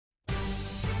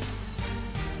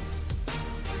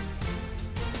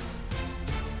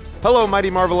Hello, Mighty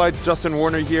Marvelites, Justin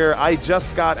Warner here. I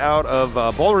just got out of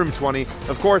Ballroom 20,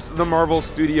 of course, the Marvel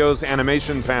Studios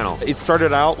animation panel. It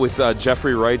started out with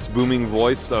Jeffrey Wright's booming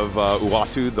voice of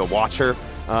Uatu, the Watcher,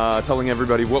 telling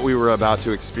everybody what we were about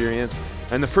to experience.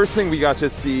 And the first thing we got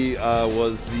to see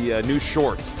was the new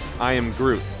shorts, I Am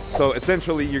Groot. So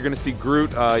essentially, you're going to see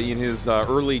Groot in his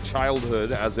early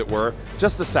childhood, as it were,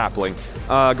 just a sapling,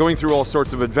 going through all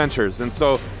sorts of adventures. And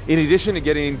so, in addition to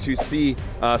getting to see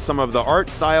some of the art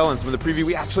style and some of the preview,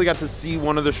 we actually got to see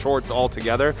one of the shorts all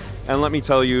together. And let me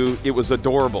tell you, it was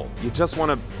adorable. You just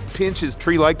want to pinch his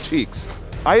tree-like cheeks.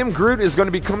 I Am Groot is going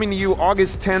to be coming to you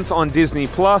August 10th on Disney+.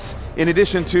 In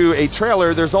addition to a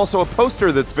trailer, there's also a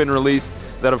poster that's been released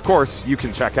that, of course, you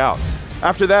can check out.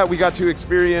 After that, we got to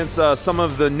experience some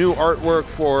of the new artwork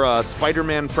for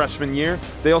Spider-Man freshman year.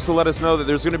 They also let us know that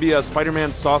there's going to be a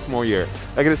Spider-Man sophomore year.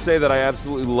 I gotta say that I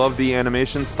absolutely love the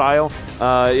animation style.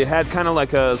 It had kind of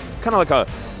like a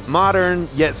modern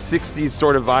yet 60s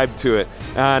sort of vibe to it,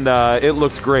 and it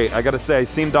looked great. I gotta say,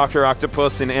 seeing Dr.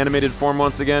 Octopus in animated form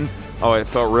once again, oh, it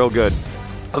felt real good.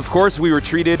 Of course, we were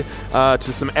treated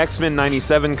to some X-Men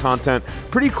 97 content.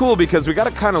 Pretty cool because we got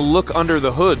to kind of look under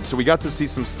the hood. So we got to see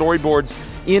some storyboards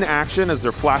in action as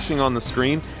they're flashing on the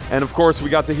screen. And of course, we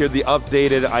got to hear the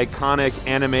updated, iconic,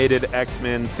 animated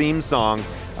X-Men theme song.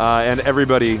 And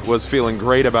everybody was feeling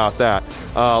great about that.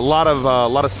 A lot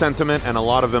of sentiment and a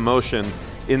lot of emotion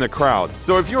in the crowd.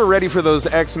 So if you're ready for those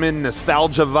X-Men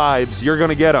nostalgia vibes, you're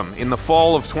gonna get them in the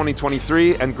fall of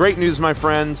 2023. And great news, my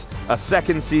friends, a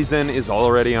second season is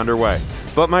already underway.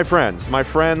 But my friends,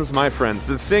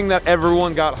 the thing that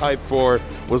everyone got hyped for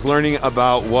was learning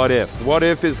about What If. What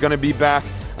If is gonna be back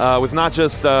with not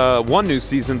just one new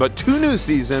season, but 2 new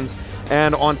seasons.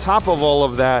 And on top of all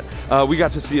of that, we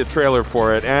got to see a trailer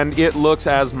for it, and it looks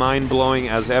as mind-blowing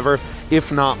as ever,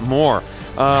 if not more.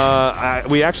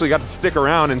 We actually got to stick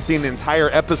around and see an entire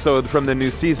episode from the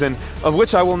new season, of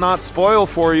which I will not spoil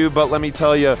for you, but let me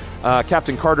tell you,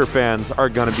 Captain Carter fans are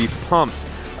gonna be pumped.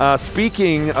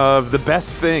 Speaking of the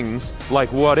best things,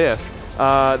 like What If,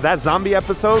 that zombie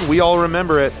episode, we all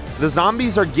remember it. The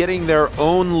zombies are getting their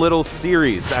own little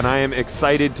series, and I am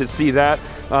excited to see that.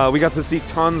 We got to see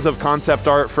tons of concept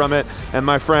art from it, and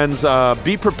my friends,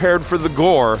 be prepared for the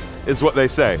gore, is what they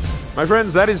say. My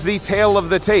friends, that is the tale of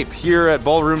the tape here at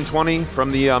Ballroom 20 from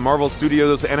the Marvel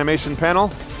Studios animation panel.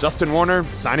 Justin Warner,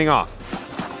 signing off.